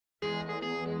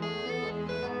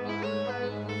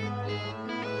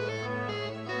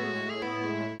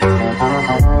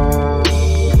Oh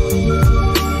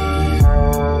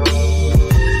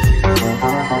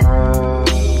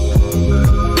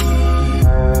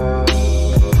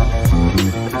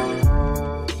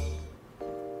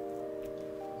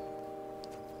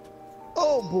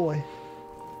boy.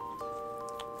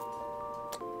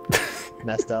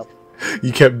 Messed up.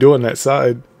 You kept doing that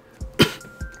side.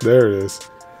 There it is.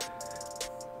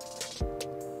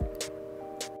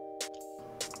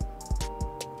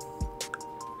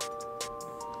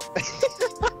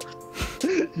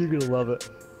 You're gonna love it.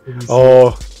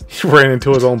 Oh, he ran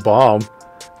into his own bomb.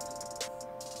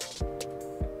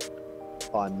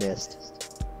 Oh, I missed.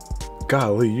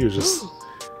 Golly, you're just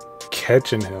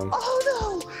catching him. Oh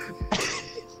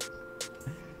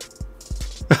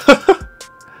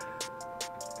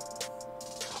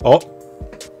Oh,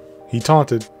 he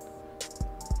taunted.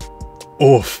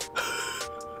 Oof.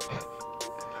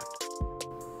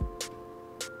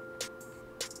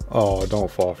 Oh, don't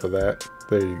fall for that.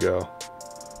 There you go.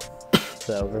 It's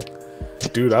over.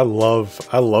 Dude, I love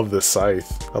this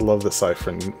scythe. I love the scythe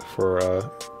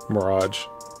for Mirage.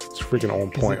 It's freaking on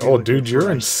point. Oh, dude,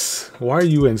 you're in. Why are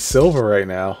you in silver right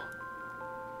now?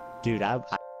 Dude, I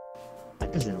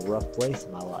was in a rough place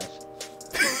in my life.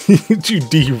 Did you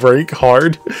D-rank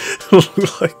hard?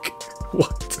 Like,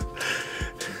 what?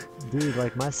 Dude,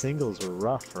 like, my singles were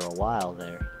rough for a while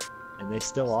there. And they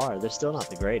still are. They're still not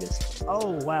the greatest.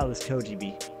 Oh, wow, this Koji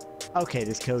beat. Okay,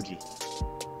 this Koji.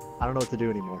 I don't know what to do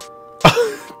anymore.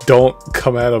 Don't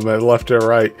come at him at left or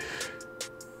right.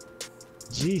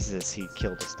 Jesus, he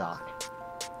killed a stock.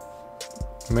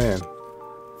 Man.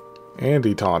 And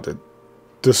he taunted.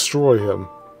 Destroy him.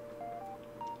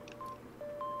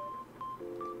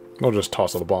 Don't just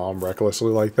toss a bomb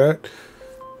recklessly like that.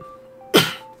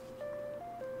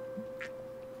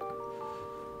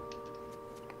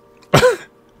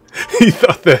 He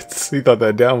thought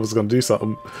that down was gonna do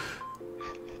something.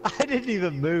 I didn't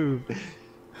even move.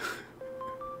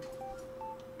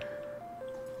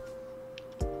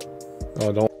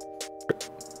 Oh, don't.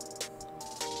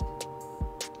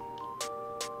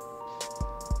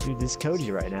 Dude, this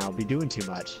Koji right now will be doing too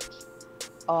much.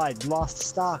 Oh, I lost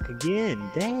stock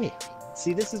again. Dang.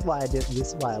 See, this is why I did.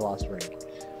 This is why I lost rank.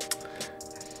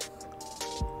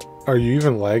 Are you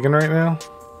even lagging right now?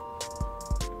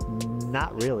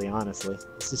 Not really, honestly.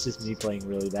 This is just me playing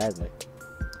really badly.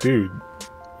 Dude,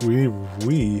 we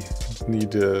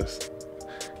need to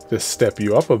just step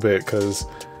you up a bit because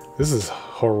this is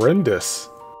horrendous.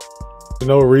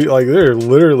 There's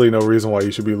literally no reason why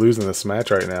you should be losing this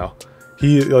match right now.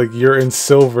 You're in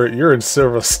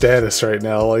silver status right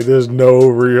now. Like, there's no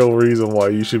real reason why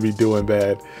you should be doing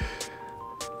bad.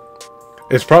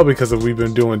 It's probably because we've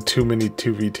been doing too many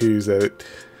 2v2s that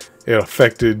it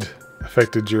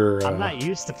affected your. I'm not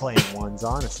used to playing ones,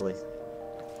 honestly.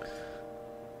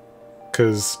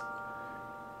 Because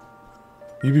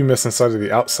you'd be missing sight of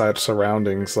the outside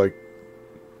surroundings, like.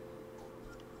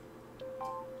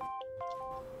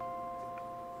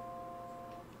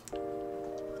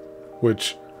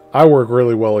 Which I work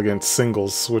really well against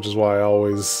singles, which is why I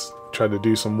always try to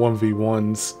do some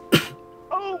 1v1s.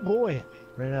 Oh boy!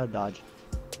 Ran out of dodge.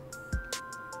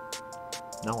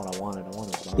 Not what I wanted. I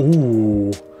wanted dodge.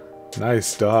 Ooh,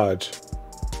 nice dodge.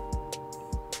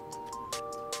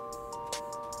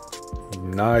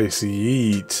 Nice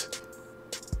yeet.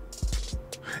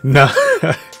 Nice.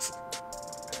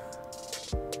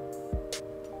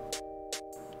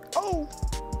 Oh!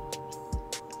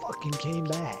 Fucking came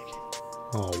back.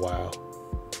 Oh, wow.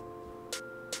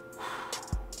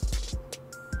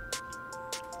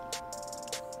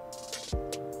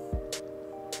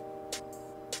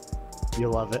 You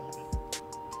love it.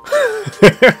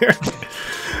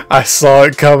 I saw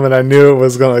it coming. I knew it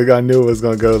was gonna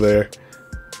go there.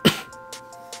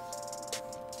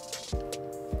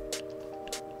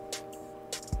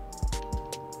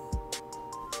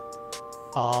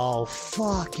 Oh,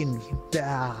 fucking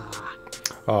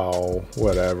Oh,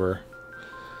 whatever.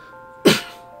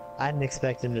 I didn't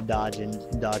expect him to dodge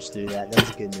through that. That was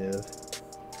a good move.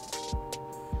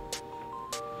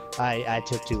 I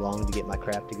took too long to get my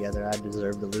crap together. I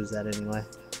deserved to lose that anyway.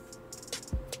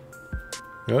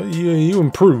 Well, you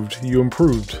improved. You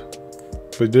improved.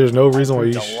 But there's no reason why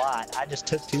you a lot. I just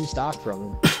took 2 stock from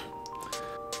him.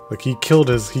 Like, he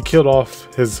killed off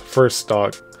his first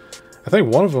stock. I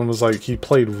think one of them was like he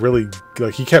played really,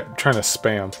 like, he kept trying to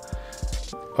spam.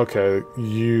 Okay,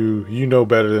 you know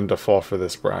better than to fall for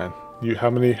this, Brian. How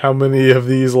many of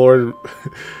these Lord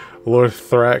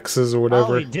Thraxes or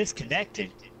whatever? Oh, he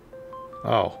disconnected.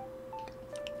 Oh.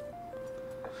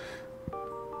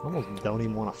 Almost don't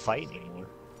even want to fight anymore.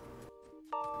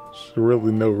 There's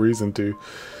really no reason to.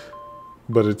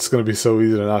 but it's going to be so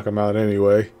easy to knock him out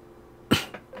anyway.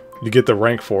 You get the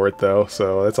rank for it though,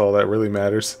 so that's all that really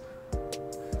matters.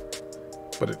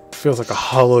 But it feels like a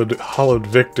hollowed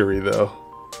victory though.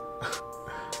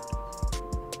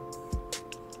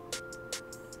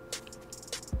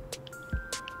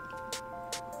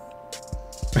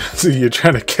 So you're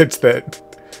trying to catch that.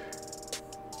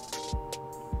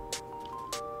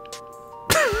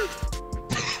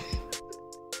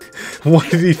 Why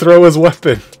did he throw his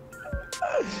weapon?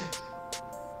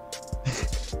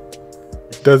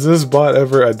 Does this bot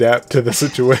ever adapt to the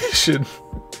situation?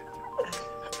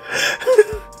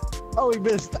 Oh, he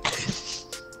missed.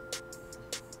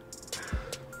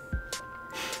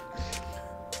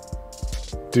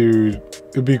 Dude,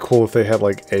 it'd be cool if they had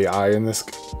like AI in this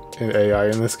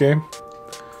game.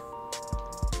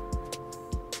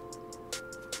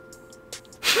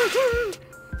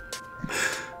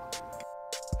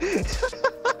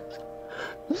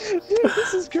 Dude,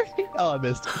 this is great. Oh, I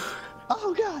missed.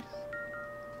 Oh god.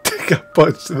 Got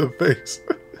punched in the face.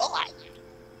 Oh,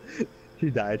 he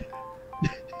died.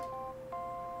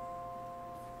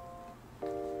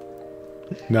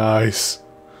 Nice.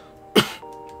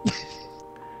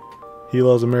 He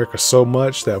loves America so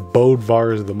much that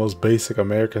Bodvar is the most basic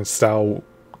American style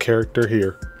character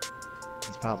here.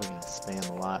 He's probably gonna spam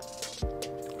a lot.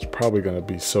 It's probably gonna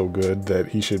be so good that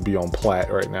he should be on plat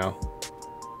right now.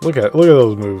 Look at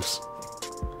those moves.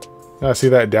 Now see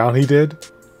that down he did?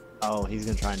 Oh, he's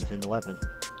gonna try and defend the weapon.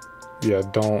 Yeah,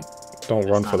 don't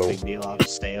run for the. Big deal. I'll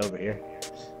just stay over here.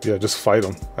 Yeah, just fight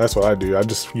him. That's what I do. I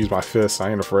just use my fists.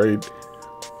 I ain't afraid.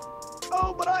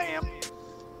 Oh, but I am.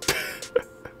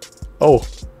 Oh.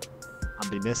 I'll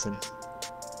be missing.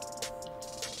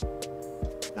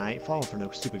 I ain't falling for no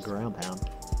stupid ground pound.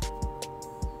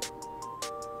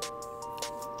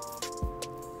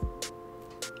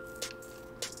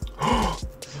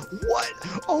 What?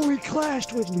 Oh, he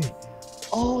clashed with me.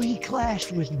 Oh, he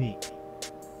clashed with me.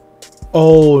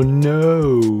 Oh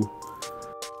no.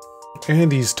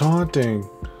 And he's taunting.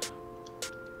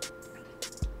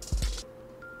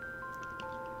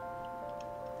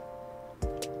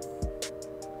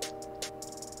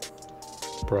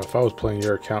 Bro, if I was playing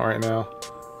your account right now,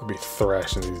 I'd be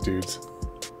thrashing these dudes.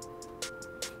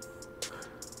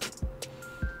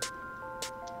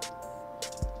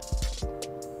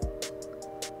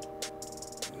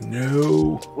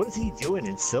 No. What is he doing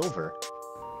in silver?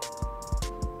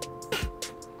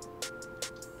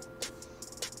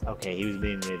 Okay, he was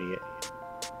being an idiot.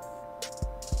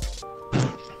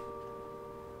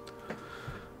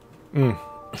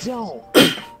 Don't.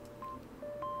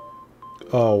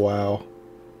 Oh, wow.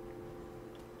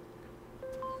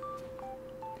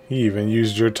 He even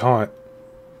used your taunt.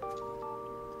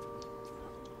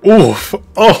 Oof!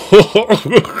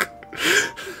 Oh!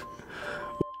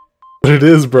 What it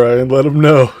is, Brian, let him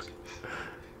know.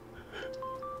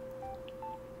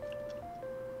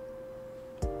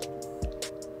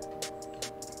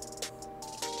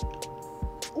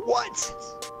 What?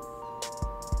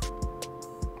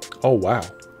 Oh, wow.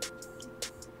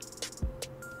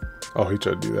 Oh, he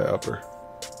tried to do that upper.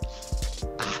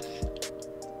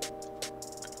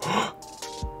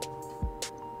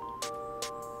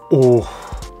 Oh,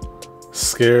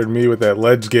 scared me with that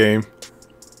ledge game.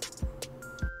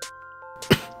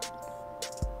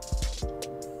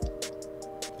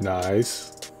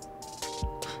 Nice.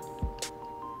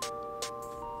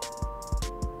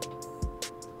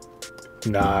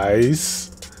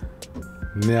 Nice.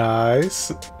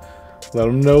 Nice. Let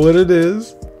them know what it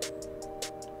is.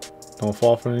 Don't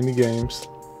fall for any games.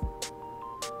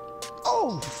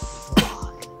 Oh,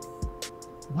 fuck.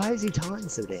 Why is he taunting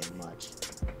so damn much?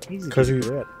 He's a good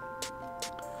grip.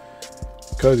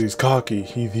 Because he's cocky.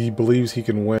 He believes he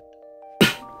can win.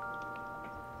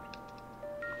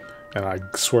 And I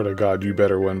swear to God, you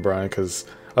better win, Brian, because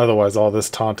otherwise all this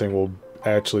taunting will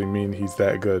actually mean he's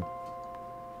that good.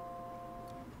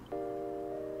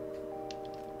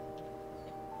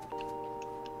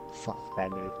 Fuck,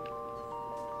 bad move.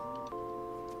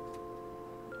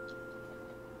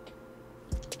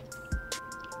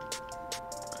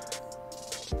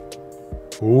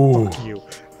 Ooh. Fuck you.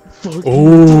 Fuck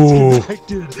Ooh.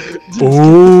 you.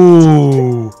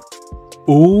 Ooh.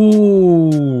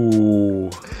 Ooh.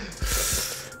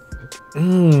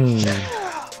 Mmm.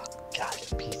 God,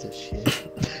 you piece of shit.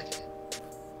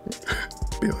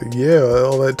 Be like, yeah,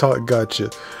 all that talk got you.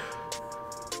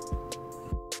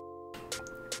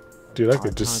 Dude, I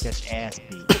could just. Gets ass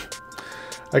beat.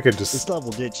 I could just. This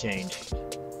level did change.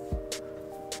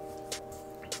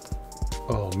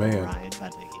 Oh man. Ryan,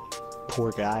 about to get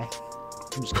poor guy.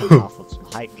 I'm just coming off with some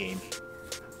hype game.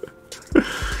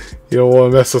 You don't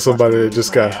want to mess with somebody that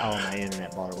just got... Oh, my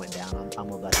internet bar went down. I'm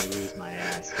about to lose my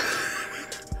ass.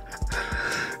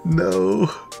 No.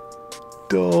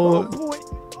 Don't. Oh, boy.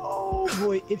 Oh,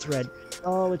 boy. It's red.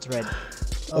 Oh, it's red.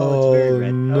 Oh, it's very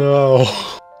red. no.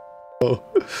 Oh,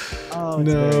 it's No.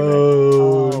 very red.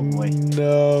 Oh, boy.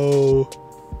 No.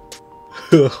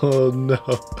 Oh, no.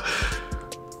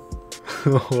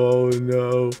 Oh,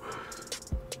 no.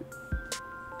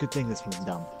 Good thing this one's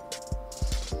dumb.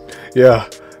 Yeah.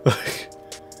 Like,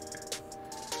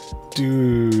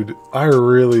 dude, I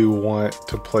really want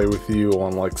to play with you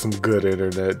on like some good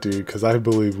internet, dude, because I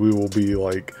believe we will be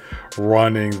like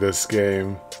running this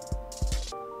game.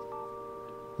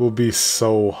 We'll be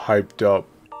so hyped up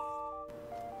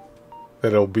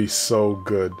that it'll be so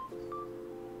good.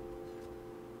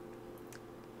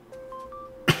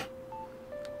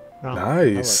 Oh,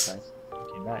 Nice. I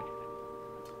came back.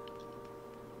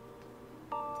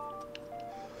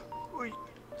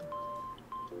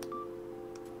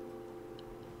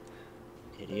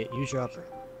 Idiot, use your upper.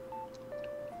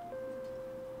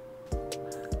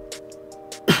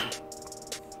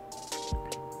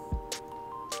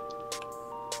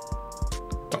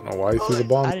 Don't know why he threw the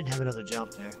bomb. I didn't have another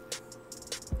jump there.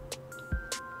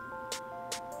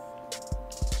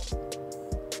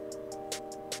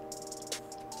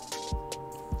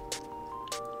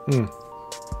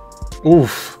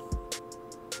 Oof.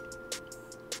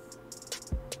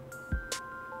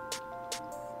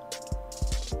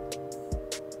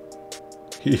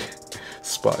 He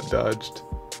spot dodged.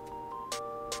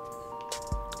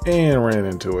 And ran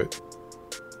into it.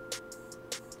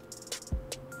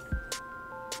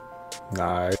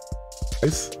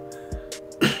 Nice.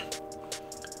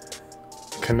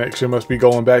 Connection must be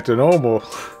going back to normal.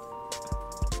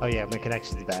 Oh yeah, my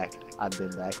connection's back. I've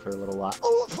been back for a little while.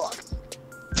 Oh fuck!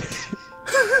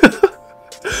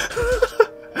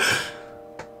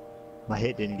 My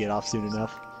hit didn't get off soon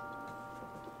enough.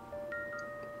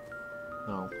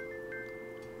 Oh.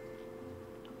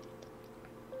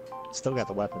 Still got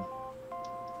the weapon.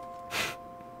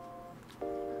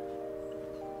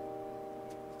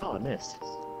 Oh, I missed.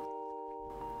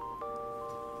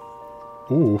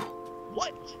 Ooh.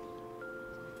 What?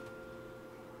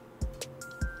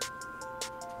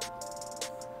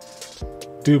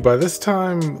 Dude, by this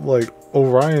time, like,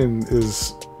 Orion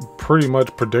is pretty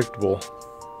much predictable.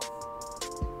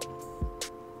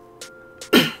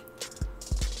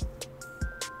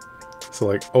 So,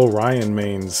 like, Orion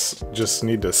mains just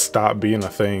need to stop being a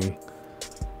thing.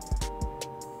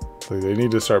 Like, they need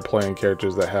to start playing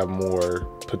characters that have more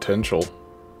potential.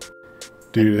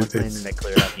 Dude, once the internet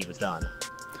cleared up, he was done.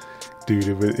 Dude,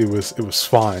 it was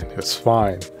fine. It was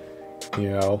fine. You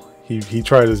know, he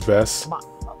tried his best. Come on.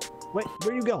 Wait,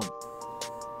 where are you going?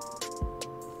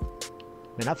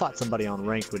 Man, I fought somebody on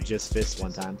ranked with just fists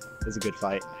one time. It was a good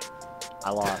fight.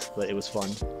 I lost, but it was fun.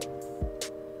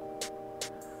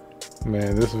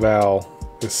 Man, this Val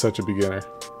is such a beginner.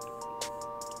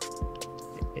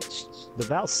 The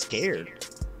Val's scared.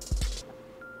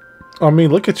 I mean,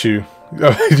 look at you.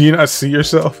 Do you not see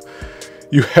yourself?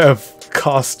 You have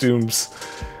costumes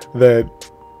that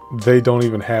they don't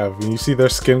even have. When you see their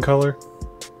skin color,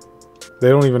 they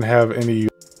don't even have any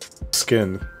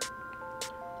skin.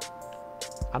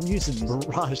 I'm using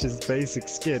Mirage's basic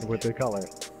skin with the color.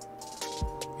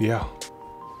 Yeah,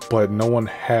 but no one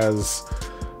has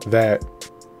that.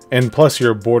 And plus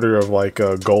you're a border of like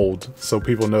gold, so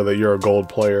people know that you're a gold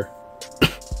player.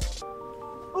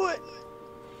 What?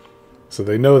 So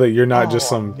they know that you're not just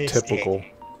some missed typical. it.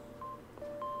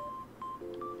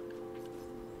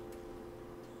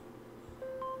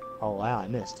 Oh wow, I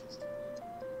missed.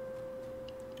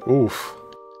 Oof.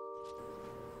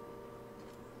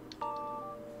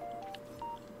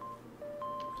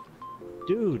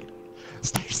 Dude,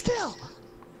 stay still.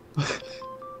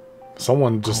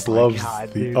 Someone just Oh my loves God,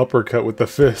 the dude. uppercut with the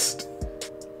fist.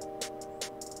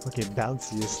 Fucking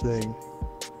bounciest thing.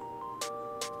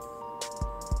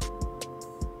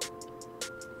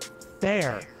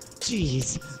 There.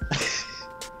 Jeez.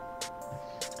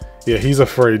 Yeah, he's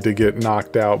afraid to get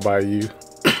knocked out by you.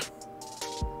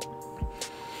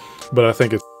 But I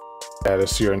think it's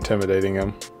status you're intimidating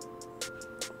him.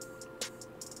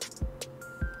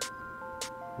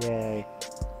 Yay.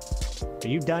 Are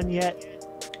you done yet?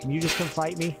 Can you just come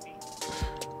fight me?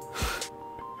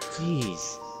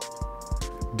 Jeez.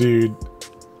 Dude,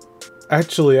 I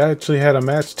actually had a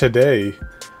match today.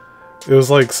 It was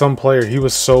like some player, he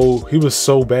was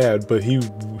so bad, but he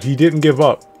didn't give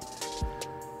up.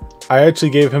 I actually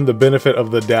gave him the benefit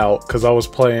of the doubt because I was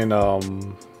playing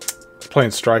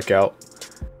Strikeout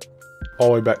all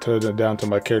the way back to down to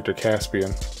my character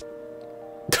Caspian.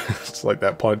 It's like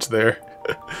that punch there.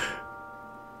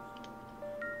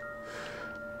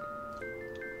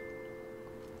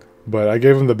 But I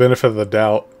gave him the benefit of the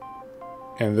doubt,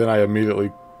 and then I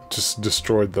immediately just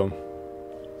destroyed them.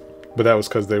 But that was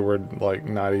because they were like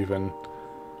not even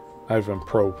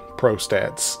pro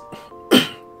stats.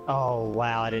 Oh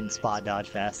wow, I didn't spot dodge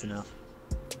fast enough.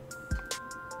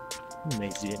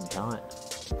 Amazed you didn't taunt.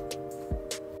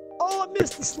 Oh, I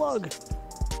missed the slug.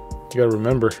 You gotta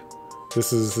remember,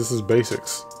 this is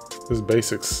basics. This is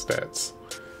basics stats.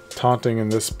 Taunting in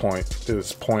this point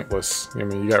is pointless. I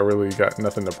mean, you really got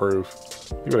nothing to prove.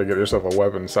 You better get yourself a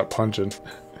weapon and stop punching.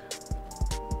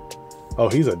 Oh,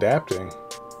 he's adapting.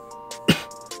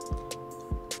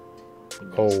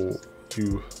 Oh,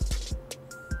 you.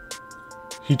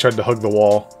 He tried to hug the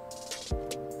wall.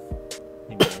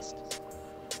 He missed.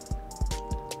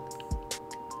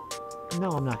 No,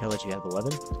 I'm not gonna let you have the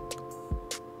weapon.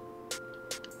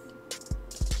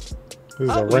 This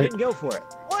is a you didn't go for it.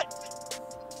 What?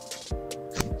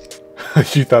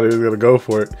 You thought he was gonna go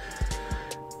for it.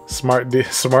 Smart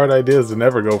idea is to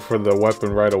never go for the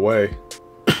weapon right away,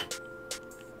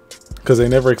 because they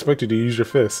never expect you to use your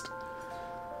fist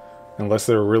unless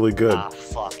they're really good. Ah,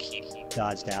 fuck! He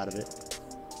dodged out of it.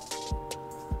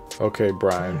 Okay,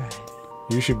 Brian,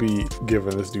 you should be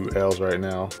giving this dude L's right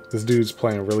now. This dude's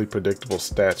playing really predictable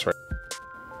stats right.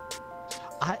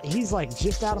 He's like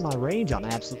just out of my range on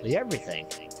absolutely everything.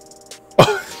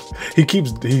 He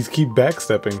keeps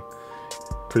backstepping.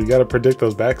 But you gotta predict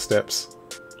those backsteps.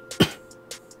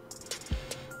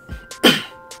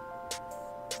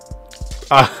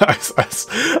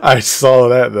 I saw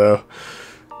that though.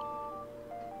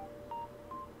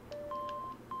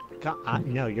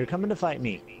 No, you're coming to fight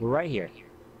me. We're right here,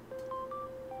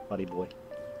 buddy boy.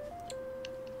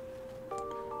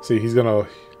 See, he's gonna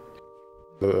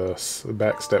the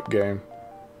backstep game.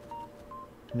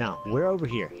 No, we're over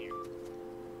here.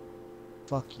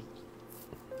 Fuck you.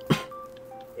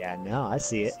 Yeah, no, I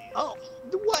see it. Oh,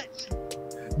 what?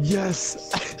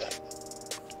 Yes.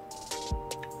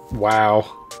 Wow.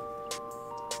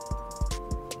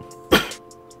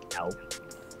 No.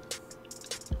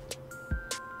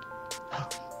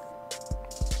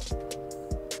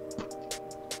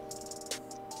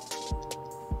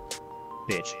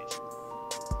 Bitch.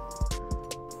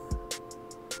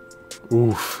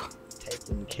 Oof.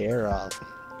 Taken care of.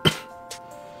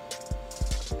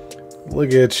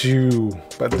 Look at you.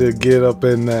 About to get up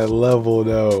in that level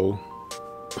though.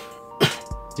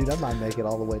 Dude, I might make it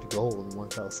all the way to gold in one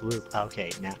fell swoop. Okay,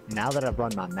 now that I've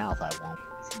run my mouth, I won't.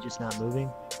 Is he just not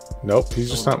moving? Nope, he's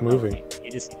just not moving. He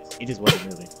just wasn't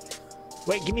moving.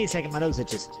 Wait, give me a second. My nose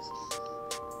itches.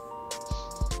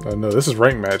 No, this is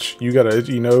rank match. You got an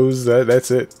itchy nose.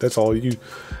 That's it. That's all you.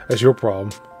 That's your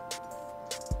problem.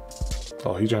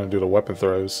 Oh, he's trying to do the weapon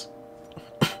throws.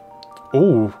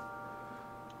 Ooh.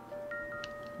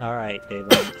 All right, Dave.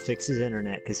 Fix his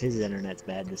internet because his internet's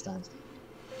bad this time.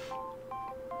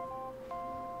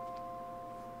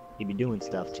 He be doing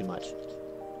stuff too much.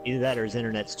 Either that or his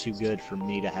internet's too good for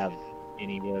me to have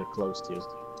anywhere close to.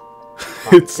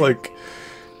 It's like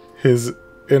his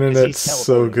internet's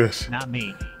so good. Not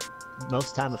me. Most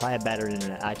of the time, if I have better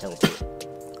internet, I teleport.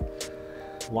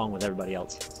 Along with everybody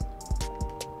else.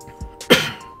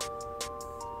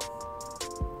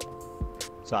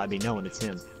 So I'd be knowing it's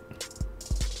him.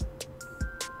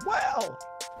 Well,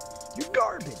 you're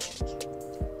garbage.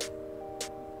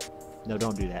 No,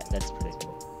 don't do that. That's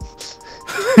predictable.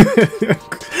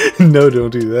 No,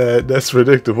 don't do that. That's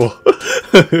predictable.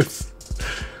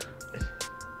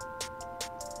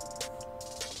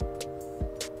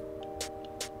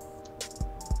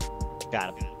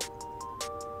 Got him.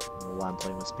 I don't know why I'm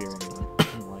playing with spear anyway. I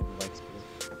don't like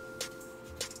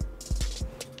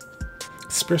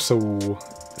spear. Spear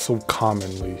so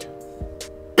commonly.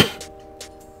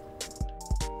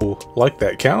 Like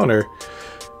that counter.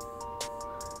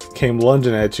 Came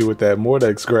lunging at you with that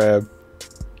Mordex grab.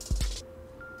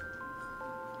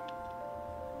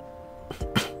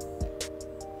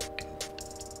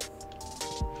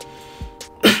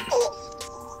 Oh,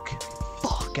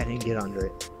 fuck, I didn't get under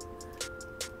it.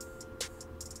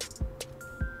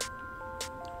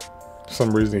 For some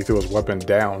reason he threw his weapon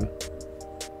down.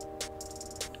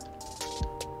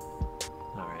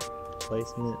 Alright,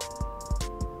 placement.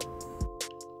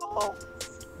 Oh,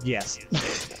 yes.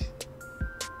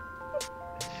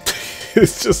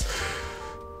 It's just...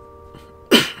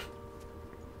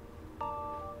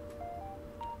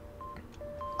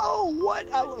 Oh,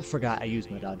 what? I forgot I used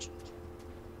my dodge.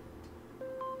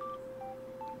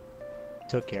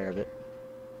 Took care of it.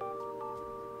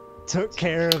 Took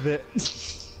care of it.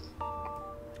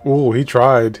 Ooh, he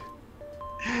tried.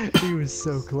 He was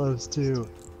so close too.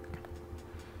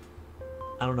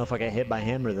 I don't know if I got hit by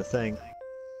him or the thing.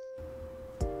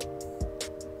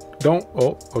 Don't.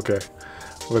 Oh, okay.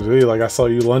 But like I saw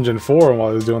you lunging for him while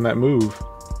he was doing that move.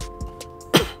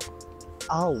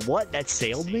 Oh, what? That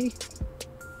sailed me?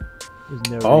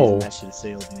 There's no reason that should have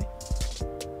sailed me.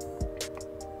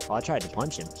 Oh, I tried to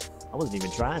punch him. I wasn't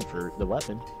even trying for the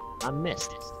weapon. I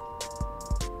missed.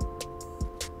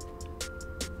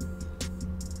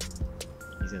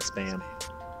 He's gonna spam.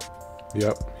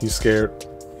 Yep, he's scared.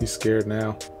 He's scared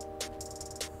now.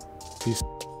 He's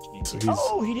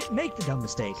oh, he didn't make the dumb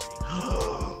mistake.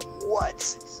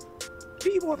 What?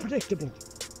 Be more predictable.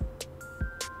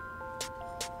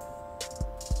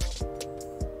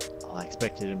 Oh, I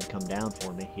expected him to come down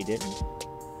for me. He didn't.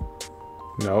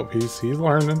 Nope, he's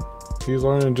learning. He's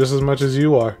learning just as much as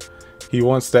you are. He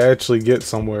wants to actually get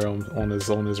somewhere on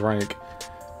his rank.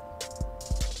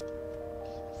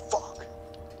 Fuck.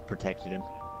 Protected him.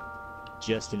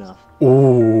 Just enough.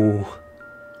 Ooh.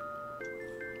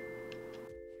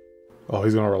 Oh,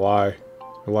 he's gonna rely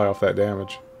off that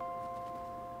damage.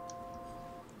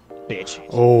 Bitch.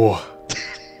 Oh.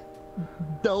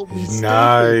 Don't be stupid.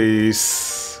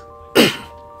 Nice.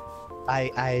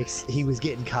 He was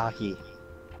getting cocky.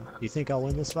 Do you think I'll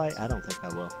win this fight? I don't think I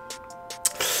will.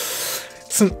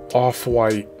 It's an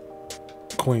off-white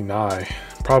queen eye.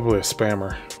 Probably a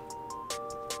spammer.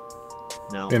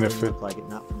 No, and it if doesn't look like it.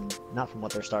 Not from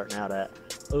what they're starting out at.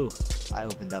 Ooh, I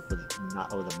opened up with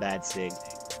a bad sig.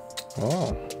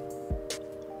 Oh.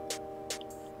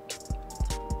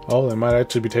 Oh, they might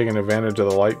actually be taking advantage of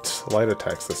the light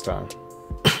attacks this time.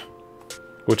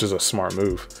 Which is a smart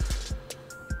move.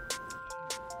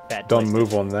 Bad Don't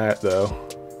placement. move on that though.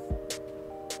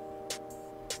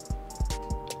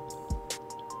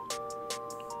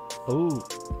 Ooh,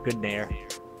 good nair.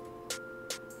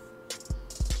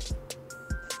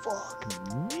 Fuck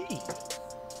me.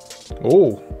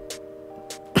 Oh.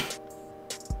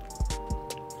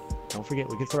 Don't forget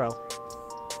we can throw.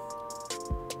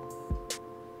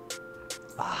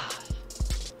 Ah.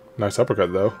 Nice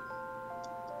uppercut though.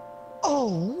 Oh,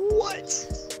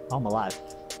 what? I'm alive.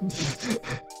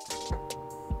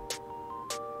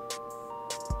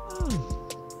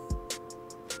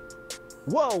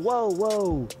 Whoa, whoa,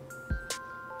 whoa.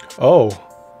 Oh.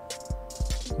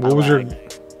 What was your...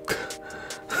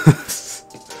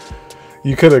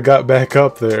 You could have got back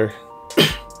up there.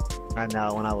 I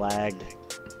know, when I lagged.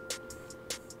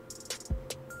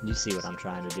 You see what I'm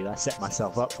trying to do. I set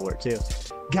myself up for it, too.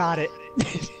 Got it.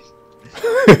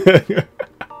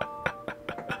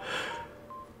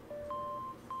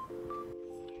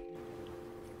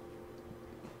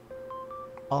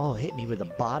 Oh, hit me with the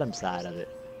bottom side of it.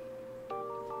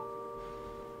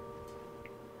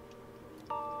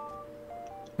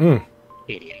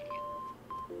 Idiot.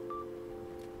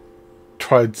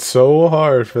 Tried so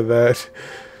hard for that.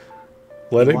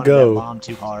 Let it That go. bomb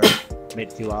too hard. Made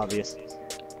it too obvious.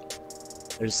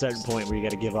 There's a certain point where you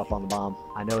gotta give up on the bomb.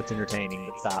 I know it's entertaining,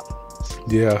 but stop.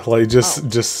 Yeah, like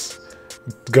just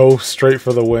go straight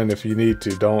for the win if you need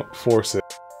to. Don't force it.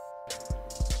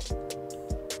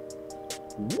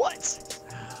 What?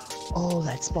 Oh,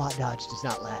 that spot dodge does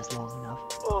not last long enough.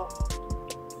 Oh.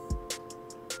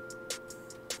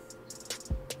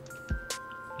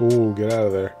 Ooh, get out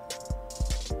of there.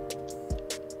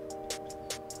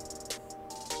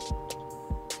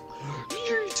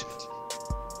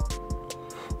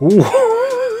 Ooh.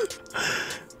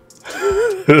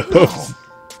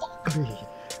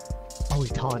 Oh, he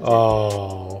taunted.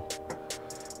 Oh.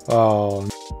 Oh,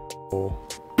 no.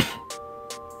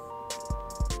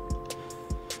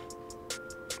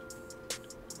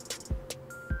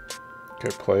 Okay,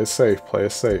 play it safe. Play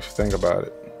it safe. Think about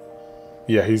it.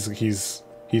 Yeah, he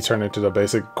turned into the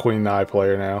basic queen eye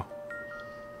player now.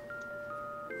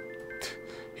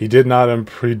 He did not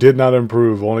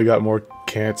improve. Only got more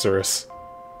cancerous.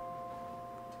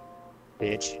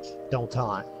 Bitch, don't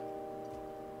taunt.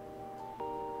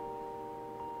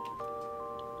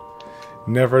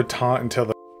 Never taunt until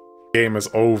the game is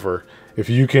over.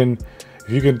 If you can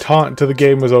taunt until the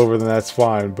game is over, then that's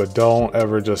fine. But don't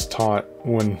ever just taunt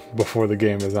before the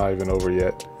game is not even over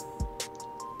yet.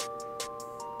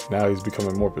 Now he's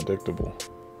becoming more predictable,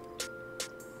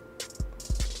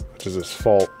 which is his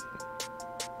fault.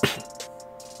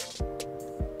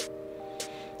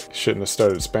 Shouldn't have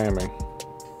started spamming.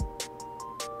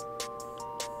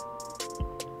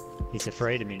 He's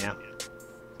afraid of me now.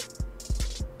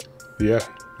 Yeah.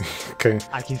 Okay.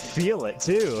 I can feel it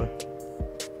too.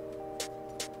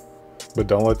 But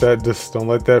don't let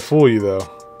that fool you though.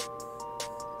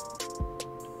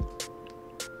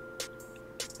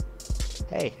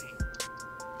 Hey,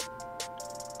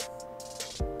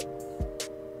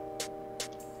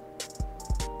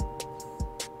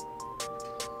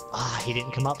 he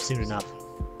didn't come up soon enough.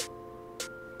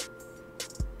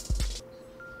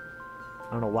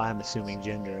 I don't know why I'm assuming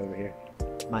gender over here.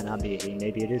 Might not be a he,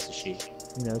 maybe it is a she.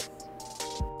 Who knows?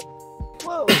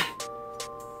 Whoa!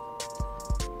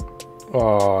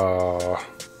 Aww.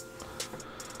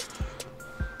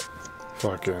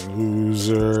 Fucking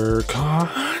loser. Con.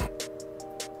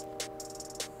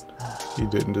 He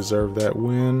didn't deserve that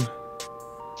win.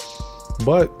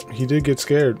 But he did get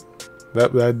scared.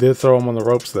 That did throw him on the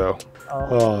ropes though.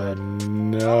 Oh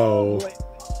no.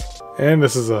 And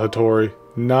this is a Hattori.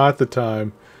 Not the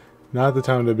time. Not the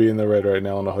time to be in the red right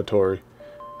now on a Hattori.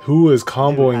 Who is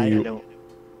comboing you?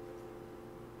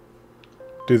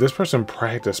 Dude, this person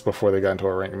practiced before they got into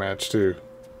a ranked match too.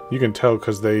 You can tell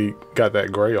because they got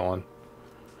that gray on.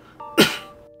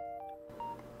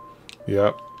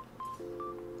 Yep.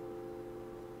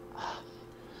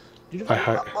 Dude,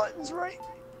 buttons right.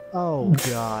 Oh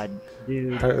god,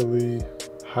 dude.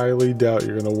 Highly doubt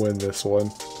you're gonna win this one.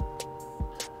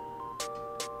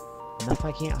 Enough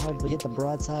I can't hardly hit the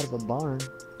broadside of a barn.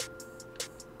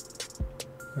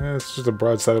 Yeah, it's just a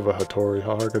broadside of a Hattori.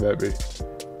 How hard could that be?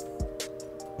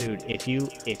 Dude, if you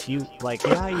like, you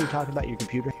know how you talk about your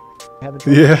computer having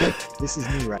trouble? Yeah. This is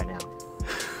me right now.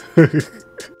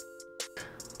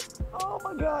 Oh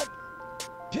my god.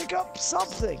 Pick up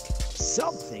something.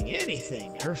 Something,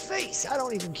 anything. Her face, I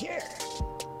don't even care.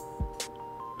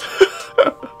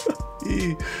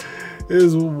 He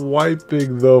is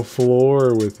wiping the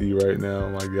floor with you right now,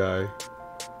 my guy.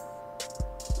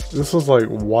 This was like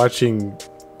watching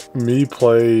me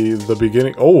play the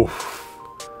beginning. Oh!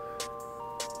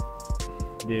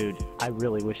 Dude, I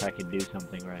really wish I could do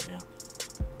something right now.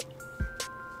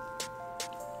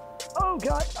 Oh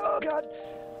god, oh god.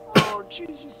 Oh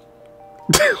Jesus.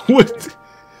 What?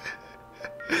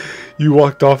 You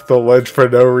walked off the ledge for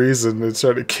no reason and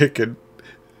started kicking.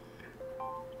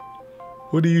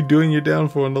 What are you doing? You're down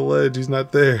for on the ledge. He's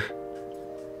not there.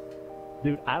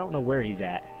 Dude, I don't know where he's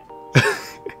at.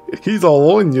 He's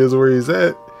all on you is where he's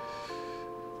at.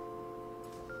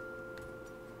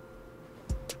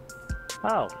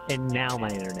 Oh, and now my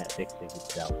internet fixes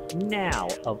itself. Now,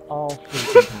 of all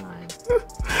freaking time.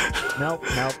 Nope,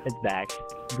 it's back.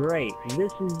 Great.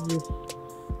 This is just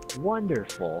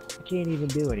wonderful. I can't even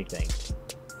do anything.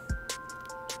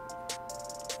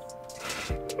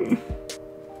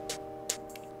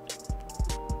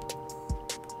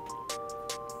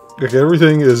 Like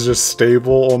everything is just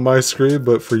stable on my screen,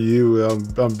 but for you,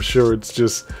 I'm sure it's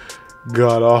just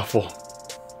god awful.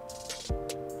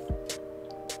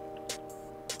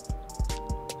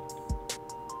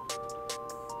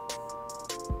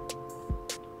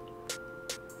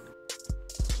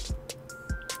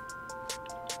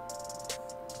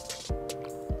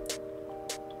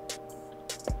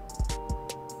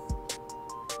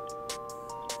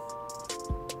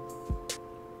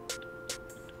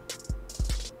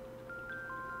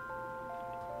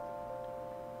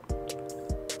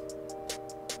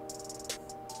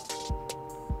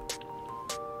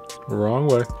 Wrong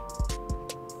way.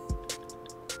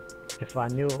 If I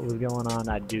knew what was going on,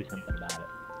 I'd do something about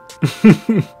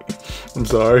it. I'm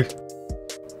sorry.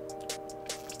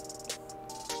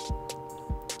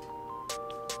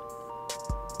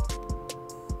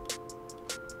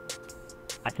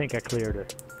 I think I cleared her.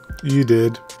 You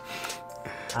did.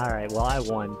 Alright, well I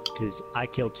won, because I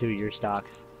killed 2 of your stocks.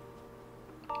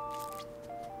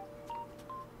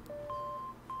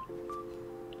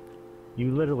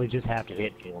 You literally just have to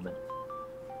hit me, woman.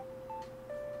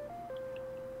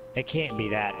 It can't be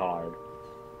that hard.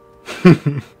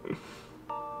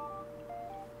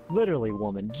 Literally,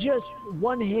 woman. Just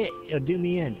one hit, it'll do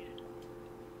me in.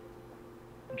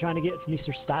 You trying to get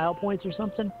Mr. Style points or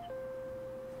something?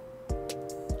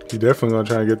 You definitely gonna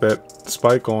try and get that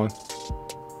spike on.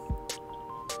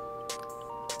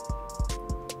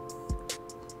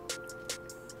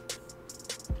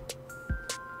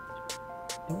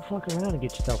 Don't fuck around and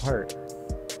get yourself hurt.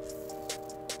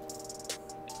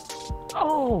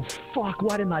 Oh, fuck.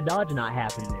 Why did my dodge not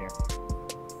happen there?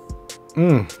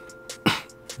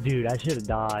 Dude, I should have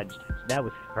dodged. That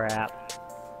was crap.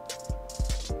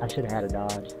 I should have had a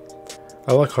dodge.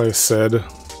 I like how I said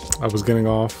I was getting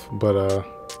off, but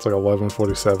it's like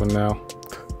 11:47 now.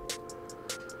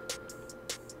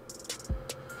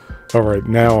 Alright,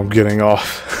 now I'm getting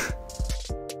off.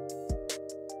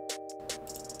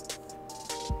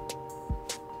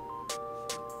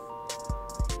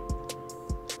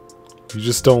 You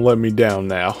just don't let me down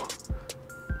now.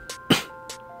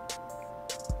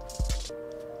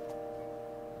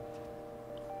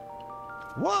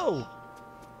 Whoa!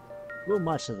 Little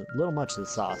much of the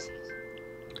sauce.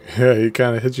 Yeah, he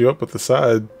kind of hit you up with the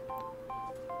side.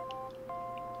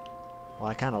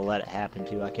 I kind of let it happen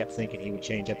too. I kept thinking he would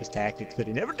change up his tactics, but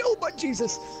he never did. But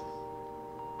Jesus.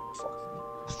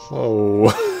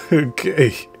 Whoa.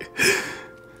 Okay.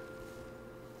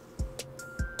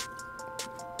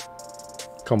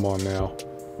 Come on now.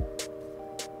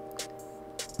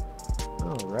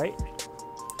 Alright.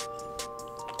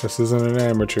 This isn't an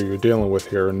amateur you're dealing with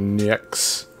here,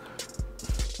 Nix.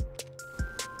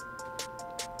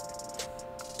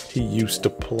 He used to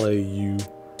play you.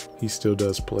 He still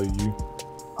does play you.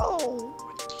 Oh,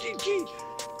 GG.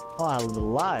 Oh, I was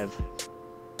alive.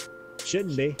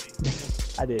 Shouldn't be.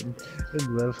 I didn't.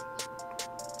 Didn't live.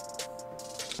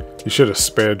 You should have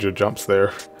spared your jumps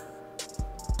there.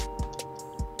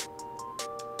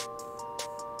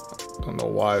 I don't know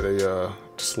why they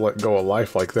just let go of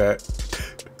life like that.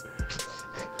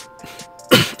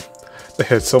 They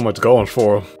had so much going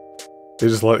for them. They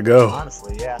just let go.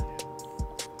 Honestly, yeah.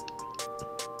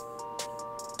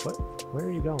 What? Where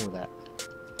are you going with that?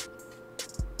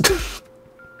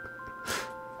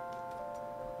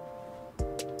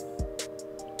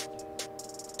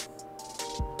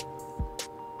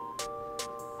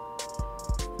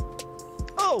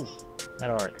 Oh!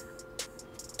 That arc.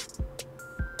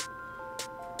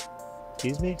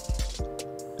 Excuse me?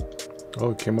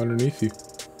 Oh, it came underneath you.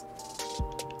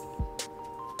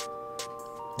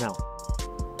 No.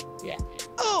 Yeah.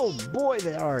 Oh boy,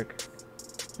 the arc.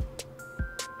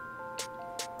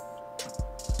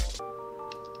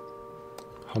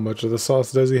 How much of the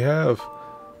sauce does he have?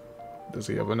 Does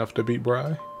he have enough to beat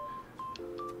Bry?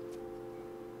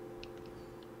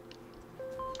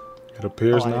 It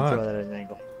appears I didn't not. throw that at an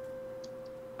angle.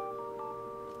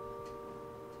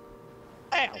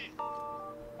 Ow!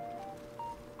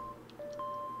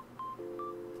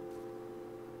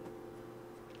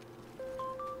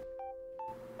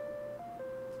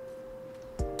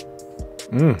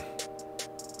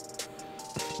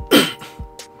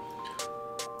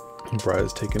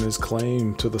 Bry's taking his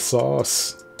claim to the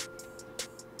sauce.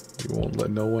 He won't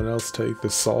let no one else take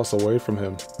this sauce away from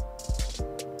him.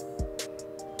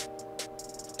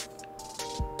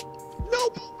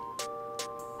 Nope!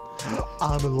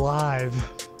 I'm alive.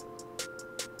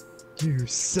 You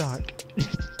suck.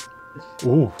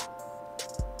 Ooh.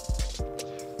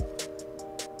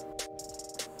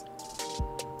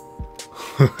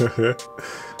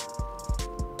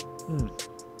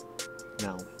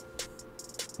 No.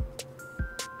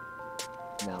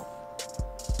 No.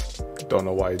 Don't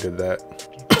know why he did that.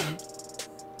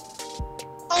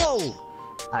 Oh!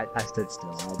 I stood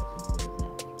still.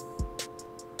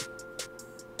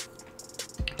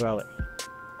 Throw it.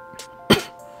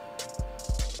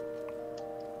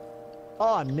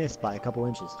 Oh, I missed by a couple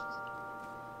inches.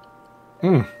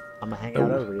 I'm gonna hang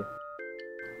out over you.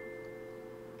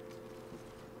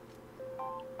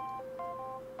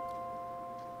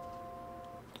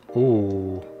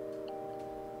 Ooh.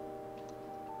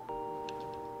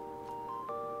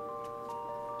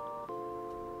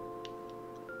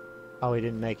 Oh, he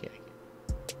didn't make it.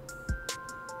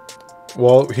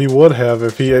 Well, he would have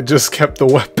if he had just kept the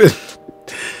weapon.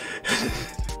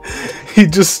 He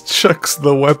just chucks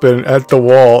the weapon at the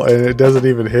wall and it doesn't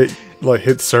even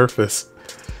hit surface.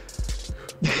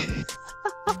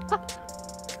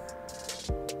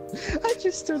 I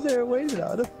just stood there and waited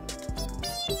on him.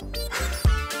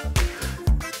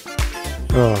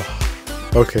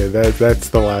 Oh, okay, that's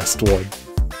the last one.